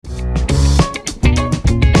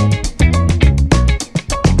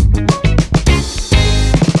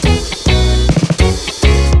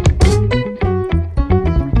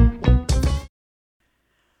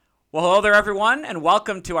there, everyone, and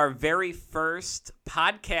welcome to our very first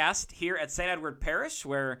podcast here at St. Edward Parish,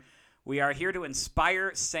 where we are here to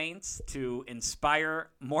inspire saints, to inspire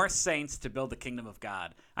more saints to build the kingdom of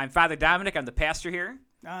God. I'm Father Dominic. I'm the pastor here.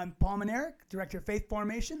 I'm Paul Manerick, Director of Faith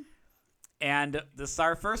Formation. And this is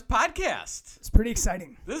our first podcast. It's pretty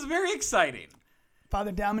exciting. This is very exciting.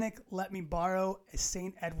 Father Dominic let me borrow a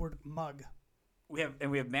St. Edward mug. We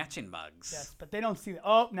have matching mugs. Yes, but they don't see it.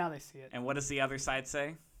 Oh, now they see it. And what does the other side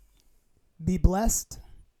say? Be blessed,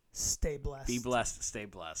 stay blessed. Be blessed, stay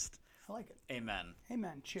blessed. I like it. Amen.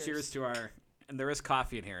 Amen. Cheers. Cheers to our, and there is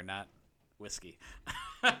coffee in here, not whiskey.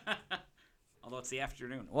 Although it's the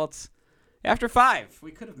afternoon. Well, it's after 5.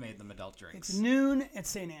 We could have made them adult drinks. It's noon at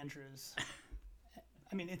St. Andrews.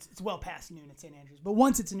 I mean, it's well past noon at St. Andrews. But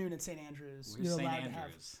once it's noon at St. Andrews, Where's you're St. allowed Andrews? to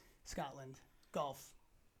have Scotland golf.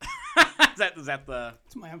 Is that the?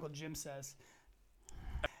 That's what my Uncle Jim says.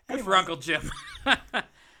 Good for Uncle Jim.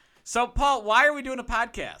 So, Paul, why are we doing a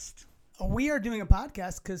podcast? We are doing a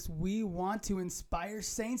podcast because we want to inspire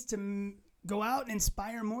saints to go out and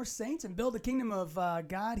inspire more saints and build the kingdom of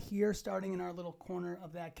God here, starting in our little corner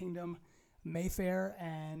of that kingdom, Mayfair,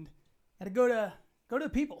 and to go to the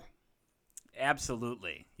people.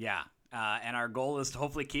 Absolutely, yeah. And our goal is to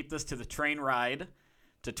hopefully keep this to the train ride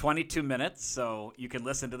to 22 minutes, so you can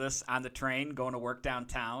listen to this on the train, going to work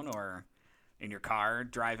downtown, or in your car,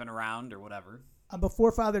 driving around, or whatever.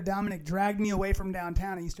 Before Father Dominic dragged me away from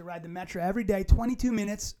downtown, I used to ride the Metro every day, 22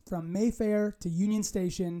 minutes from Mayfair to Union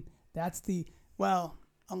Station. That's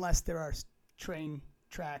unless there are train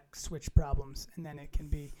track switch problems, and then it can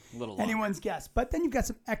be anyone's guess. But then you've got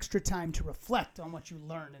some extra time to reflect on what you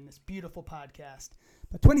learned in this beautiful podcast.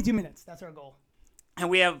 But 22 minutes, that's our goal. And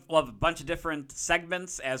we'll have a bunch of different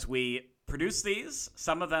segments as we produce these.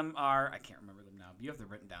 Some of them are, I can't remember them now, but you have them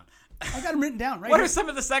written down. I got them written down right What here. are some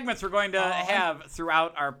of the segments we're going to have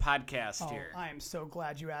throughout our podcast here? I am so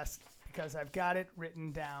glad you asked because I've got it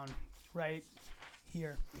written down right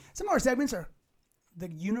here. Some of our segments are the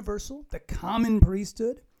universal, the common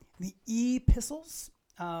priesthood, the epistles.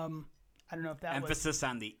 I don't know if that Emphasis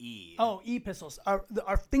on the E. Oh, epistles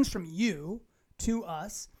are things from you to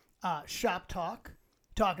us. Shop talk,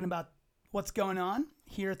 talking about what's going on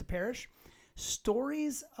here at the parish.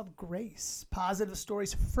 Stories of grace, positive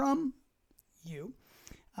stories from you.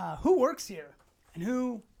 Who works here and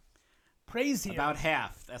who prays here? About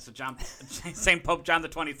half. That's what St. Pope John the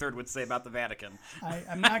 23rd would say about the Vatican.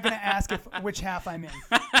 I'm not going to ask which half I'm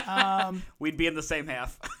in. We'd be in the same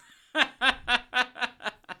half.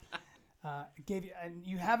 And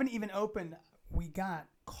you haven't even opened. We got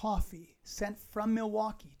coffee sent from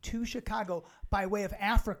Milwaukee to Chicago by way of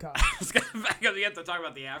Africa. You have to talk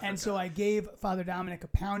about the Africa. And so I gave Father Dominic a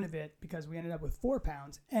pound of it because we ended up with 4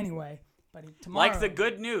 pounds. Anyway, but tomorrow... Like the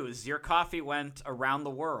good news, your coffee went around the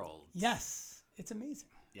world. Yes. It's amazing.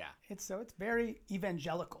 Yeah. It's very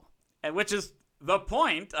evangelical. And which is the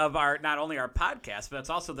point of not only our podcast, but it's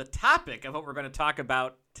also the topic of what we're going to talk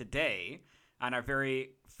about today on our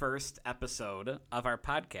very first episode of our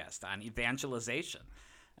podcast on evangelization.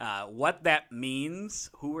 What that means,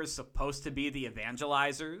 who are supposed to be the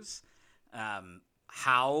evangelizers,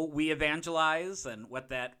 how we evangelize, and what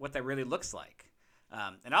that really looks like.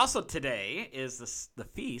 And also today is the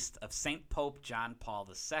feast of St. Pope John Paul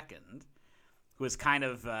II, who is kind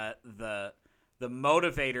of the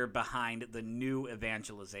motivator behind the new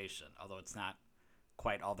evangelization, although it's not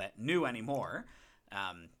quite all that new anymore.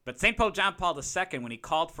 But St. Pope John Paul II, when he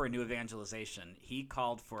called for a new evangelization, he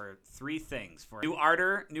called for 3 things: for new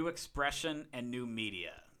ardor, new expression, and new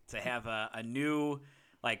media. To have a new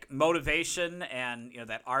motivation and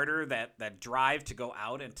that ardor, that drive to go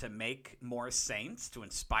out and to make more saints, to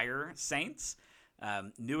inspire saints.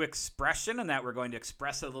 New expression, and that we're going to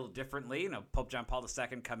express it a little differently. Pope John Paul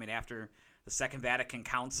II coming after the Second Vatican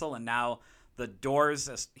Council, and now the doors,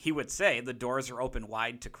 as he would say, the doors are open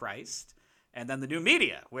wide to Christ. And then the new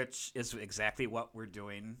media, which is exactly what we're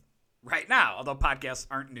doing right now, although podcasts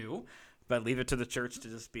aren't new, but leave it to the church to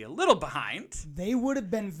just be a little behind. They would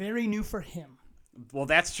have been very new for him. Well,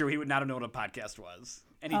 that's true. He would not have known what a podcast was.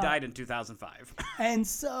 And he died in 2005. And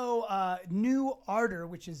so New Ardor,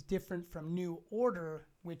 which is different from New Order,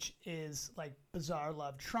 which is like Bizarre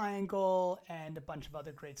Love Triangle and a bunch of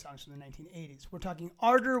other great songs from the 1980s. We're talking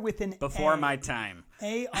Ardor with an Before A. my time.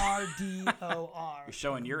 A-R-D-O-R. You're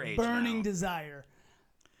showing your age Burning now. Desire.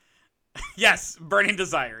 Yes, Burning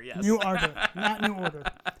Desire, yes. New Ardor, not New Order.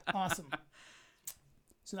 Awesome.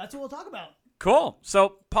 So that's what we'll talk about. Cool.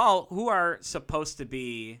 So, Paul, who are supposed to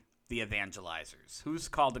be the evangelizers? Who's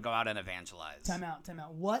called to go out and evangelize? Time out.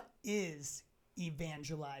 What is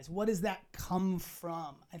evangelize? What does that come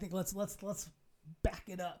from? I think let's back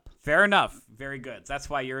it up. Fair enough. Very good. That's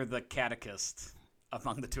why you're the catechist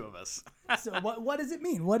among the two of us. So what does it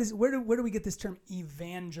mean? Where do we get this term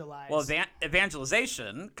evangelize? Well,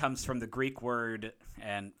 evangelization comes from the Greek word,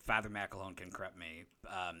 and Father McElhone can correct me,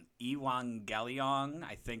 evangelion.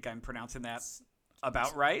 I think I'm pronouncing that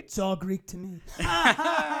about right. It's all Greek to me.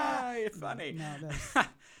 It's funny.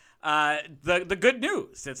 The good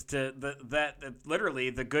news. It's literally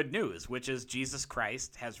the good news, which is Jesus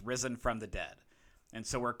Christ has risen from the dead. And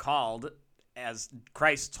so we're called, as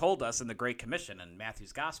Christ told us in the Great Commission in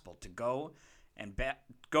Matthew's Gospel, to go and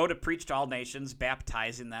go to preach to all nations,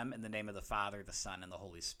 baptizing them in the name of the Father, the Son, and the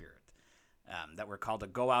Holy Spirit. That we're called to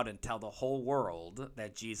go out and tell the whole world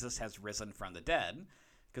that Jesus has risen from the dead,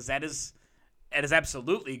 because it is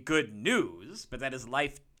absolutely good news, but that is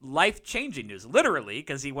life-changing news, literally,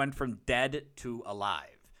 because he went from dead to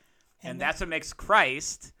alive. And that's what makes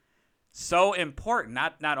Christ so important,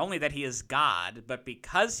 not only that he is God, but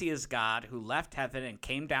because he is God who left heaven and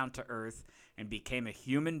came down to earth and became a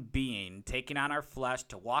human being, taking on our flesh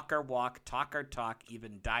to walk our walk, talk our talk,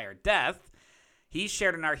 even die our death, he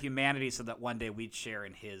shared in our humanity so that one day we'd share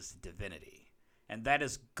in his divinity. And that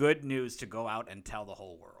is good news to go out and tell the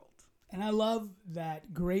whole world. And I love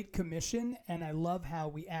that Great Commission, and I love how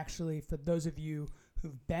we actually, for those of you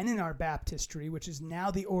who've been in our baptistry, which is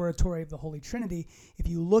now the oratory of the Holy Trinity, if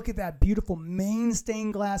you look at that beautiful main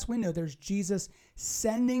stained glass window, there's Jesus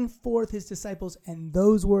sending forth his disciples, and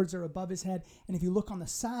those words are above his head. And if you look on the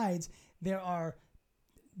sides, there are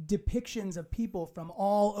depictions of people from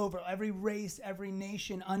all over, every race, every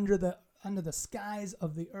nation under the skies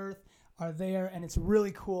of the earth are there, and it's a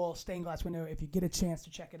really cool stained glass window. If you get a chance to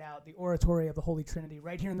check it out, the oratory of the Holy Trinity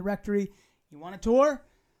right here in the rectory. You want a tour?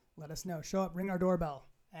 Let us know. Show up, ring our doorbell.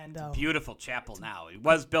 And beautiful chapel now. It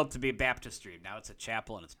was built to be a baptistry. Now it's a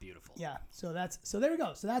chapel, and it's beautiful. Yeah. So there we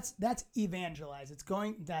go. So that's evangelize. It's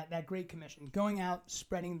going that Great Commission, going out,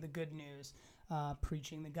 spreading the good news,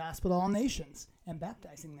 preaching the gospel to all nations, and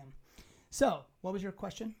baptizing them. So, what was your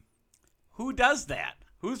question? Who does that?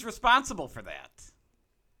 Who's responsible for that?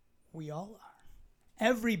 We all are.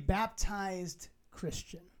 Every baptized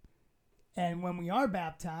Christian. And when we are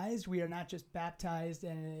baptized, we are not just baptized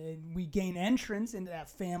and we gain entrance into that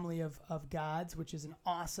family of gods, which is an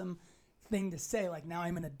awesome thing to say. Like, now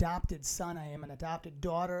I'm an adopted son, I am an adopted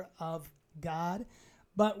daughter of God.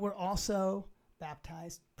 But we're also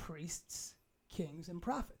baptized priests, kings, and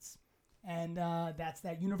prophets. And that's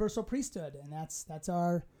that universal priesthood. And that's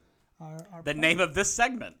our the name of this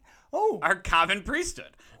segment. Oh, our common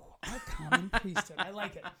priesthood. Our common priesthood. I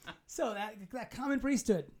like it. So that common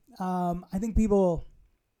priesthood, I think people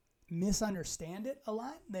misunderstand it a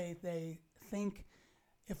lot. They think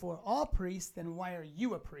if we're all priests, then why are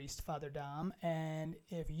you a priest, Father Dom? And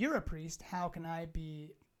if you're a priest, how can I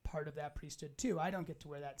be part of that priesthood too? I don't get to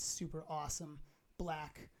wear that super awesome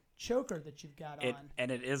black choker that you've got on.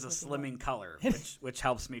 And it is a slimming color, which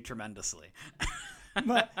helps me tremendously.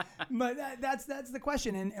 but that's the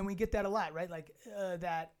question, and we get that a lot, right? Like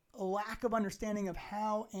that lack of understanding of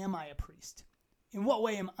how am I a priest? In what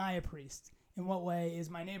way am I a priest? In what way is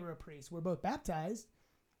my neighbor a priest? We're both baptized,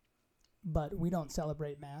 but we don't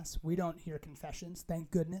celebrate Mass. We don't hear confessions,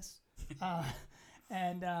 thank goodness,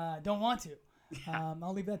 and don't want to.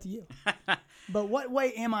 I'll leave that to you. But what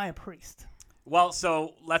way am I a priest? Well,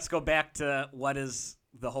 so let's go back to what is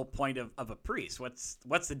the whole point of a priest.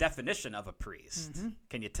 What's the definition of a priest? Mm-hmm.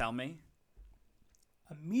 Can you tell me?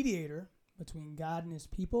 A mediator between God and his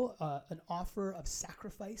people, an offer of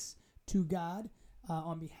sacrifice to God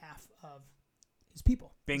on behalf of his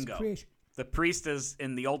people. Bingo. His creation. The priest is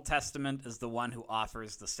in the Old Testament is the one who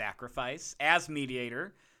offers the sacrifice as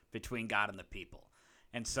mediator between God and the people.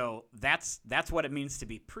 And so that's what it means to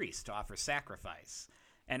be priest, to offer sacrifice.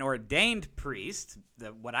 An ordained priest,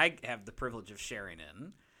 what I have the privilege of sharing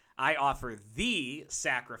in, I offer the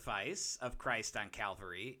sacrifice of Christ on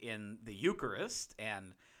Calvary in the Eucharist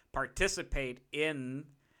and participate in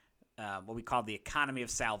what we call the economy of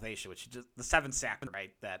salvation, which is the seventh sacrament,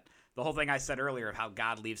 right? That the whole thing I said earlier of how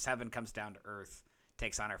God leaves heaven, comes down to earth,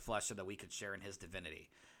 takes on our flesh so that we could share in his divinity.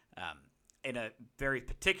 In a very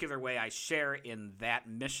particular way, I share in that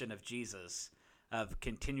mission of Jesus of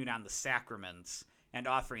continuing on the sacraments and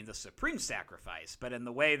offering the supreme sacrifice. But in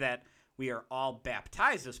the way that we are all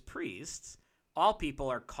baptized as priests, all people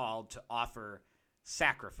are called to offer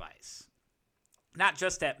sacrifice. Not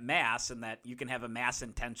just at Mass, in that you can have a Mass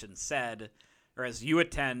intention said, or as you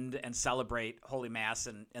attend and celebrate Holy Mass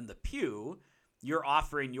in the pew, you're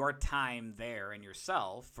offering your time there and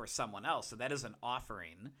yourself for someone else. So that is an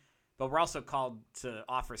offering. but we're also called to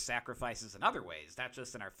offer sacrifices in other ways, not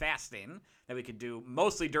just in our fasting that we could do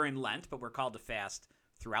mostly during Lent, but we're called to fast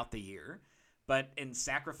throughout the year. But in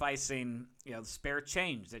sacrificing, spare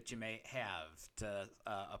change that you may have to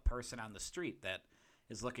a person on the street that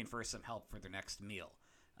is looking for some help for their next meal,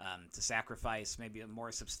 to sacrifice maybe a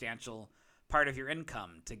more substantial part of your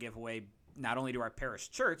income to give away not only to our parish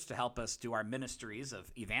church to help us do our ministries of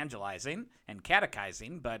evangelizing and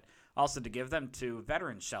catechizing, but also to give them to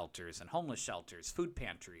veteran shelters and homeless shelters, food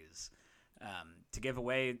pantries, to give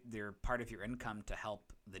away their part of your income to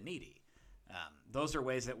help the needy. Those are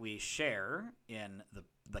ways that we share in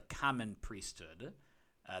the common priesthood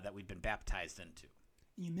that we've been baptized into.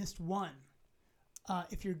 You missed one.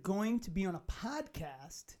 If you're going to be on a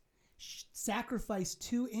podcast, sacrifice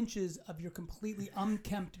 2 inches of your completely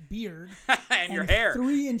unkempt beard and your hair,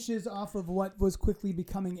 3 inches off of what was quickly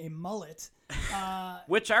becoming a mullet,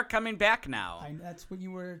 which are coming back now. That's what you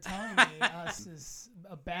were telling me. This is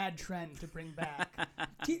a bad trend to bring back.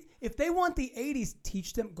 If they want the 80s,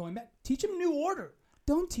 teach them New Order.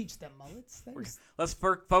 Don't teach them mullets. Let's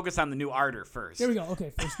focus on the New Order first. There we go.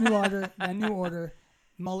 Okay, first New Order, then New Order.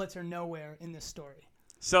 Mullets are nowhere in this story.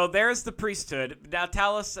 So there's the priesthood. Now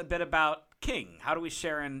tell us a bit about king. How do we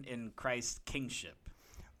share in Christ's kingship?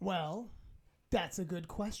 Well, that's a good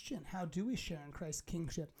question. How do we share in Christ's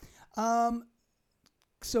kingship?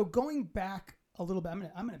 So going back a little bit,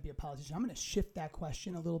 I'm gonna be a politician. I'm gonna shift that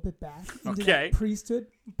question a little bit back into that priesthood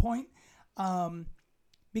point,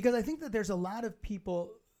 because I think that there's a lot of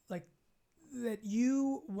people like that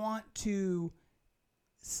you want to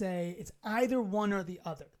say it's either one or the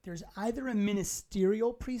other. There's either a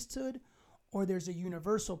ministerial priesthood or there's a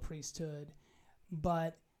universal priesthood.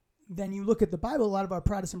 But then you look at the Bible, a lot of our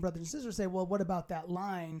Protestant brothers and sisters say, well, what about that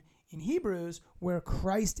line in Hebrews where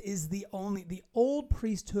Christ is the old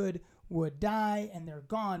priesthood would die and they're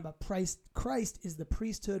gone, but Christ is the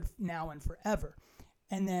priesthood now and forever.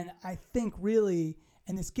 And then I think really,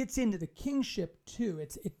 and this gets into the kingship too,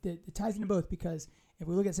 it ties into both, because if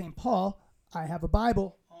we look at St. Paul, I have a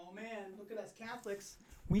Bible. Oh man, look at us Catholics.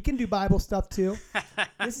 We can do Bible stuff too.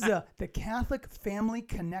 This is the Catholic Family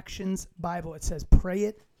Connections Bible. It says, pray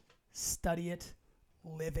it, study it,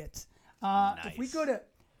 live it. Nice. If we go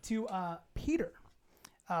to Peter,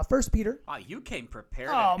 1 Peter. Wow, you came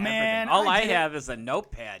prepared. Oh man, all I have is a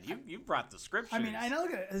notepad. You brought the scriptures. I mean, I know.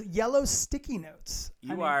 Look at it. Yellow sticky notes.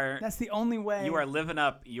 That's the only way. You are living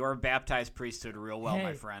up your baptized priesthood real well,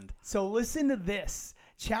 my friend. So listen to this.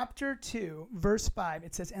 Chapter 2, verse 5,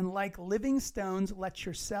 it says, and like living stones, let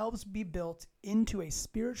yourselves be built into a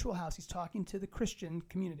spiritual house. He's talking to the Christian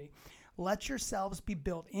community. Let yourselves be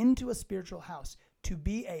built into a spiritual house to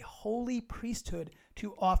be a holy priesthood,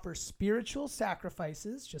 to offer spiritual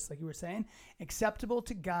sacrifices, just like you were saying, acceptable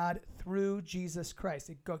to God through Jesus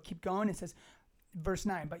Christ. Keep going. It says, verse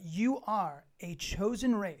 9, but you are a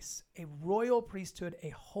chosen race, a royal priesthood, a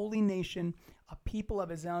holy nation, a people of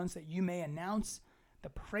his own, so that you may announce the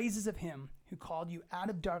praises of him who called you out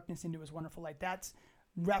of darkness into his wonderful light. That's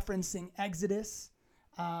referencing Exodus,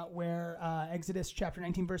 where Exodus chapter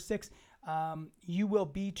 19, verse 6, you will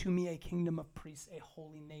be to me a kingdom of priests, a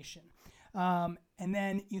holy nation. And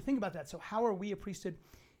then you think about that. So how are we a priesthood?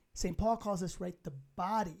 St. Paul calls us, right, the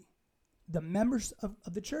body. The members of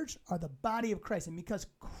the church are the body of Christ. And because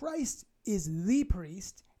Christ is the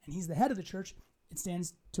priest and he's the head of the church, it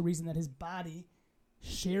stands to reason that his body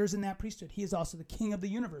shares in that priesthood. He is also the king of the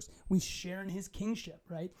universe. We share in his kingship,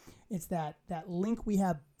 right? It's that link we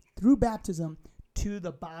have through baptism to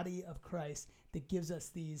the body of Christ that gives us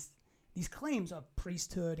these claims of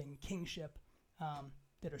priesthood and kingship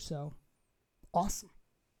that are so awesome.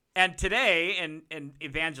 And today in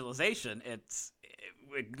evangelization,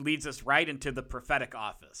 it leads us right into the prophetic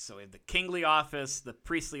office. So we have the kingly office, the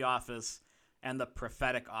priestly office, and the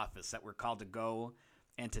prophetic office that we're called to go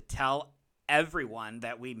and to tell everyone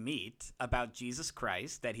that we meet about Jesus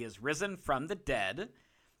Christ, that he has risen from the dead,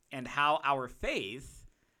 and how our faith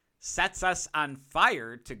sets us on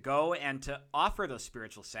fire to go and to offer those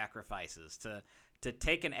spiritual sacrifices, to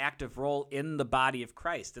take an active role in the body of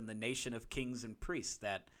Christ, in the nation of kings and priests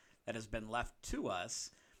that has been left to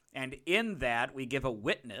us. And in that, we give a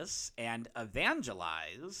witness and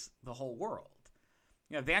evangelize the whole world.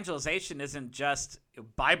 Evangelization isn't just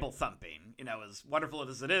Bible thumping, as wonderful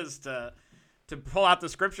as it is to pull out the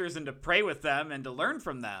scriptures and to pray with them and to learn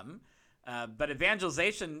from them. But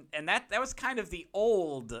evangelization, and that was kind of the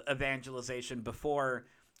old evangelization before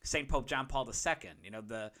St. Pope John Paul II.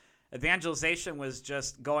 The evangelization was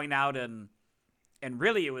just going out and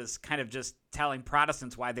really it was kind of just telling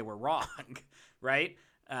Protestants why they were wrong, right?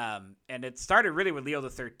 And it started really with Leo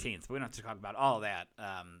XIII. But we don't have to talk about all of that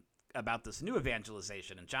about this new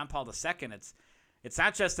evangelization. And John Paul II, it's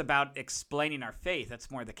not just about explaining our faith.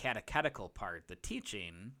 That's more the catechetical part, the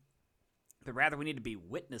teaching. But rather, we need to be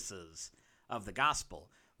witnesses of the gospel.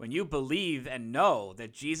 When you believe and know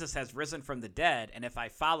that Jesus has risen from the dead, and if I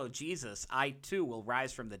follow Jesus, I too will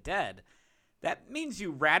rise from the dead, that means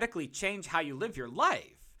you radically change how you live your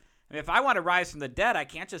life. I mean, if I want to rise from the dead, I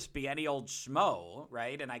can't just be any old schmo,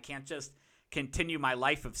 right? And I can't just continue my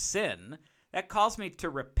life of sin. That calls me to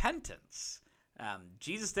repentance.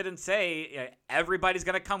 Jesus didn't say, everybody's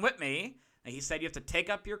going to come with me. He said you have to take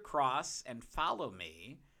up your cross and follow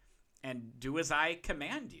me and do as I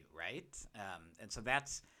command you, right? And so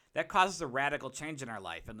that causes a radical change in our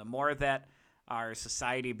life. And the more that our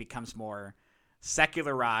society becomes more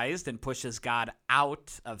secularized and pushes God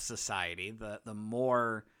out of society, the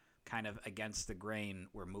more kind of against the grain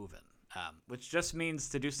we're moving, which just means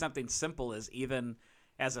to do something simple as even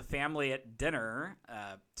as a family at dinner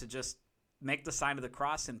to just make the sign of the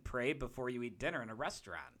cross and pray before you eat dinner in a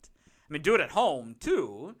restaurant. I mean, do it at home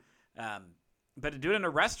too, but to do it in a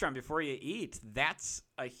restaurant before you eat, that's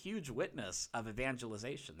a huge witness of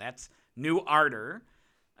evangelization. That's new ardor,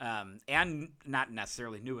 and not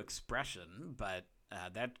necessarily new expression, but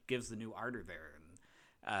that gives the new ardor there.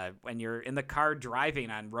 When you're in the car driving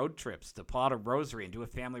on road trips, to pull out a rosary and do a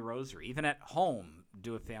family rosary. Even at home,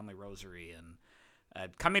 do a family rosary.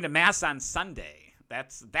 And coming to Mass on Sunday,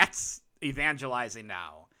 that's evangelizing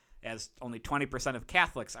now, as only 20% of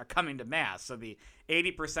Catholics are coming to Mass. So the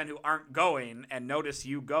 80% who aren't going and notice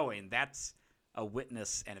you going, that's a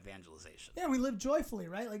witness and evangelization. Yeah, we live joyfully,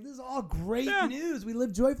 right? Like, this is all great news. We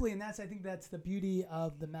live joyfully, and I think that's the beauty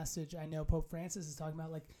of the message. I know Pope Francis is talking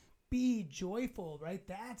about, like, be joyful, right?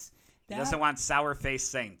 He doesn't want sour-faced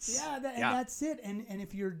saints. Yeah, and that's it. And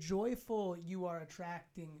if you're joyful, you are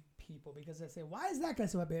attracting people, because they say, why is that guy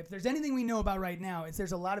so happy? If there's anything we know about right now, it's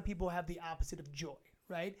there's a lot of people who have the opposite of joy,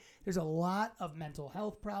 right? There's a lot of mental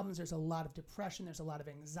health problems. There's a lot of depression. There's a lot of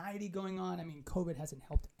anxiety going on. I mean, COVID hasn't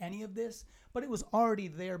helped any of this, but it was already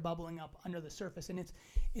there bubbling up under the surface. And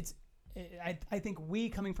I think we,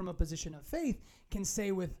 coming from a position of faith, can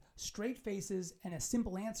say with straight faces and a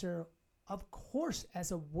simple answer, of course, as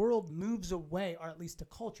the world moves away, or at least a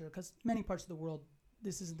culture, because many parts of the world,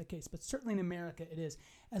 this isn't the case, but certainly in America it is.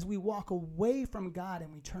 As we walk away from God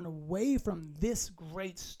and we turn away from this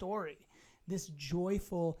great story, this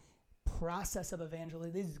joyful process of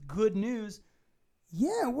evangelism, this good news,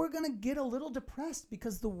 yeah, we're going to get a little depressed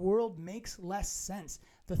because the world makes less sense.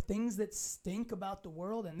 The things that stink about the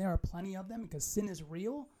world, and there are plenty of them because sin is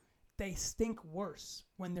real, they stink worse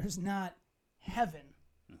when there's not heaven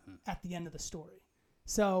at the end of the story.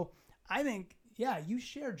 So I think, yeah, you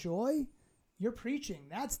share joy, you're preaching.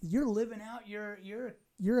 You're living out.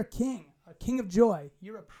 You're a king of joy.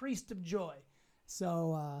 You're a priest of joy.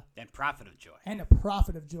 So and prophet of joy. And a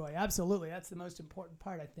prophet of joy. Absolutely, that's the most important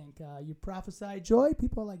part. I think you prophesy joy.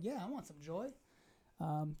 People are like, yeah, I want some joy.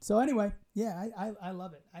 So anyway, yeah, I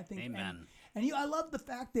love it. I think. Amen. And I love the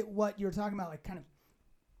fact that what you're talking about, like, kind of,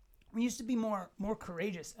 we used to be more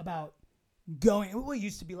courageous about going. Well, it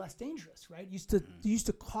used to be less dangerous, right? It used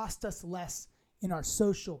to cost us less in our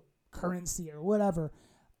social currency or whatever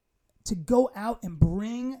to go out and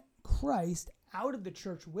bring Christ out of the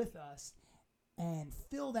church with us and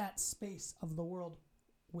fill that space of the world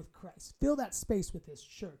with Christ. Fill that space with his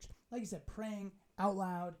church. Like you said, praying out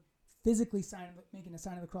loud, physically making a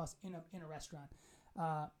sign of the cross in a restaurant.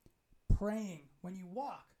 Praying when you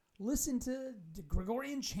walk. Listen to the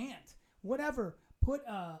Gregorian chant. Whatever. Put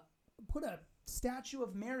a statue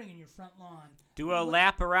of Mary in your front lawn. Do a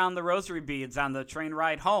lap around the rosary beads on the train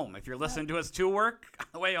ride home. If you're listening to us to work on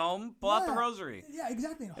the way home, pull out the rosary. Yeah,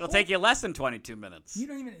 exactly. It'll take you less than 22 minutes. You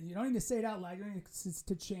don't even say it out loud. You don't even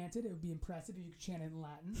to chant it. It would be impressive if you could chant it in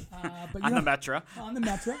Latin. But on the Metro. On the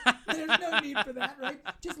Metro. There's no need for that, right?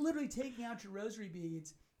 Just literally taking out your rosary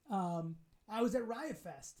beads. I was at Riot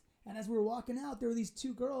Fest, and as we were walking out, there were these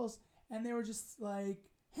two girls, and they were just like,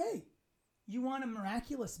 "Hey, you want a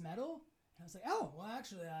miraculous medal?" I was like, oh, well,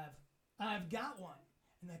 actually, I've got one.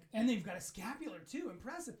 And they've got a scapular, too.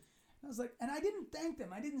 Impressive. I was like, and I didn't thank them.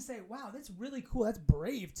 I didn't say, wow, that's really cool. That's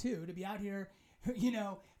brave, too, to be out here,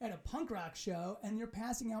 at a punk rock show, and you're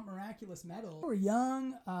passing out miraculous medals. They were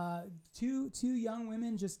young, two young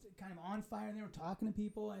women just kind of on fire, and they were talking to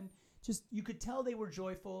people, and just, you could tell they were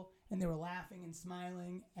joyful, and they were laughing and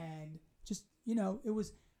smiling, and just, it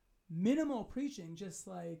was minimal preaching, just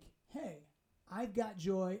like, hey, I've got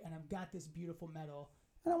joy, and I've got this beautiful medal,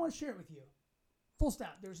 and I want to share it with you. Full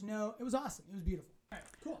stop. It was awesome. It was beautiful. All right,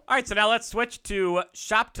 cool. All right, so now let's switch to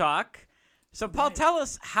Shop Talk. So, Paul, tell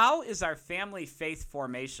us, how is our family faith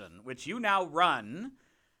formation, which you now run,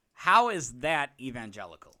 How is that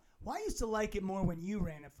evangelical? Well, I used to like it more when you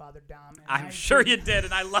ran it, Father Dom. And I'm sure you did,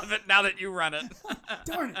 and I love it now that you run it.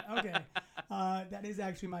 Darn it. Okay. That is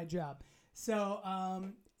actually my job.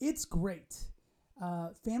 So it's great.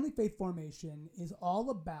 Family faith formation is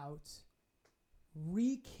all about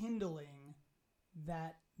rekindling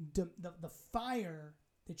that the fire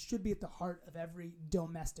that should be at the heart of every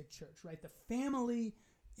domestic church, right? The family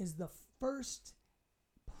is the first,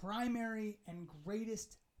 primary, and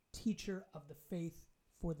greatest teacher of the faith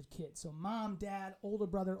for the kids. So mom, dad, older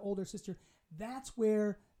brother, older sister, that's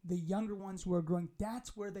where the younger ones who are growing,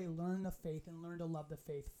 that's where they learn the faith and learn to love the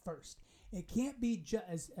faith first. It can't be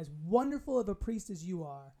as wonderful of a priest as you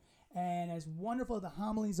are, and as wonderful as the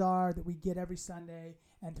homilies are that we get every Sunday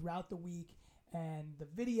and throughout the week, and the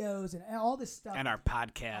videos and all this stuff. And our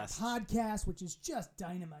podcast. Our podcast, which is just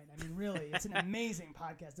dynamite. I mean, really, it's an amazing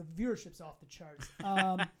podcast. The viewership's off the charts.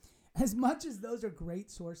 As much as those are great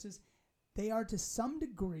sources, they are to some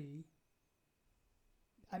degree,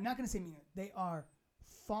 I'm not going to say meaningless, they are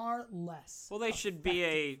far less. Well, they should be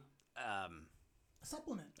a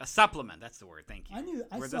supplement. A supplement, that's the word. Thank you.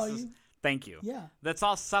 I saw you. Thank you. Yeah. That's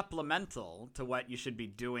all supplemental to what you should be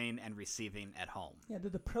doing and receiving at home. Yeah, they're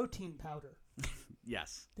the protein powder.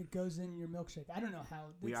 Yes. That goes in your milkshake. I don't know how.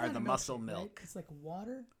 We are the muscle milk. Right? It's like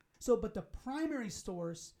water. So, but the primary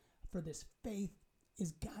source for this faith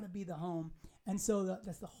is got to be the home. And so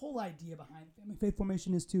that's the whole idea behind family faith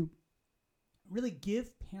formation, is to really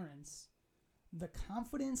give parents the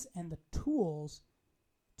confidence and the tools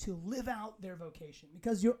to live out their vocation,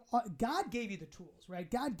 because God gave you the tools, right?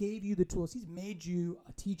 God gave you the tools. He's made you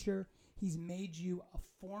a teacher. He's made you a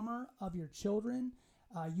former of your children.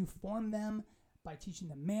 You form them by teaching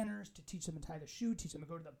them manners, to teach them to tie the shoe, teach them to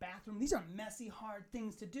go to the bathroom. These are messy, hard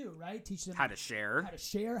things to do, right? Teach them how to share, how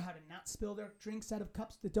to not spill their drinks out of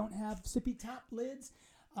cups that don't have sippy top lids.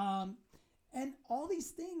 And all these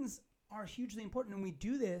things are hugely important. And we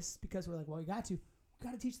do this because we're like, well, we got to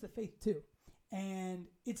teach the faith too. And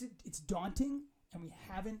it's daunting, and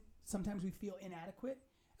sometimes we feel inadequate.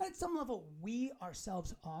 And at some level, we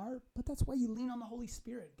ourselves are, but that's why you lean on the Holy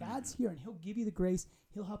Spirit. God's here, and He'll give you the grace.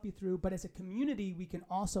 He'll help you through. But as a community, we can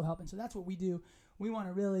also help. And so that's what we do. We want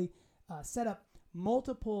to really set up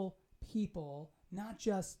multiple people, not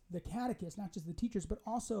just the catechists, not just the teachers, but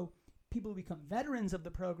also people who become veterans of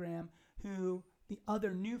the program, who the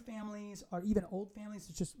other new families or even old families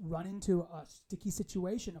that just run into a sticky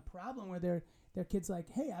situation, a problem where their kid's like,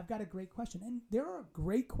 hey, I've got a great question. And there are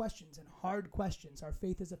great questions and hard questions. Our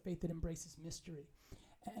faith is a faith that embraces mystery.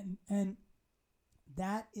 And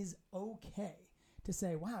that is okay to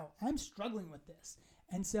say, wow, I'm struggling with this.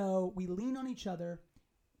 And so we lean on each other.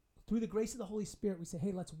 Through the grace of the Holy Spirit, we say,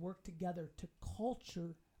 hey, let's work together to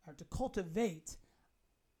cultivate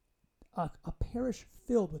a parish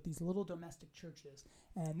filled with these little domestic churches.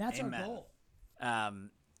 And that's Amen. Our goal.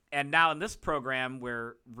 And now in this program,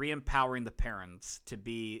 we're re-empowering the parents to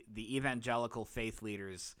be the evangelical faith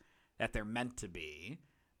leaders that they're meant to be,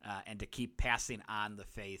 and to keep passing on the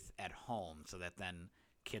faith at home so that then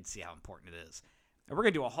kids see how important it is. And we're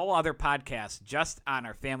going to do a whole other podcast just on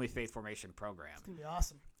our family faith formation program. It's going to be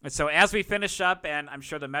awesome. And so as we finish up, and I'm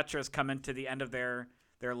sure the Metros coming to the end of their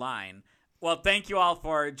line, well, thank you all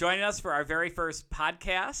for joining us for our very first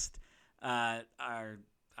podcast.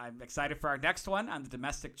 I'm excited for our next one on the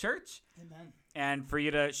domestic church. Amen. And for you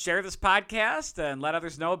to share this podcast and let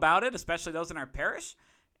others know about it, especially those in our parish.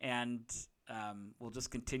 And we'll just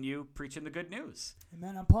continue preaching the good news.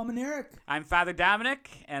 Amen. I'm Paul Manerick. I'm Father Dominic,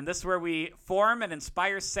 and this is where we form and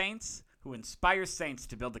inspire saints who inspire saints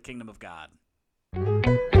to build the kingdom of God.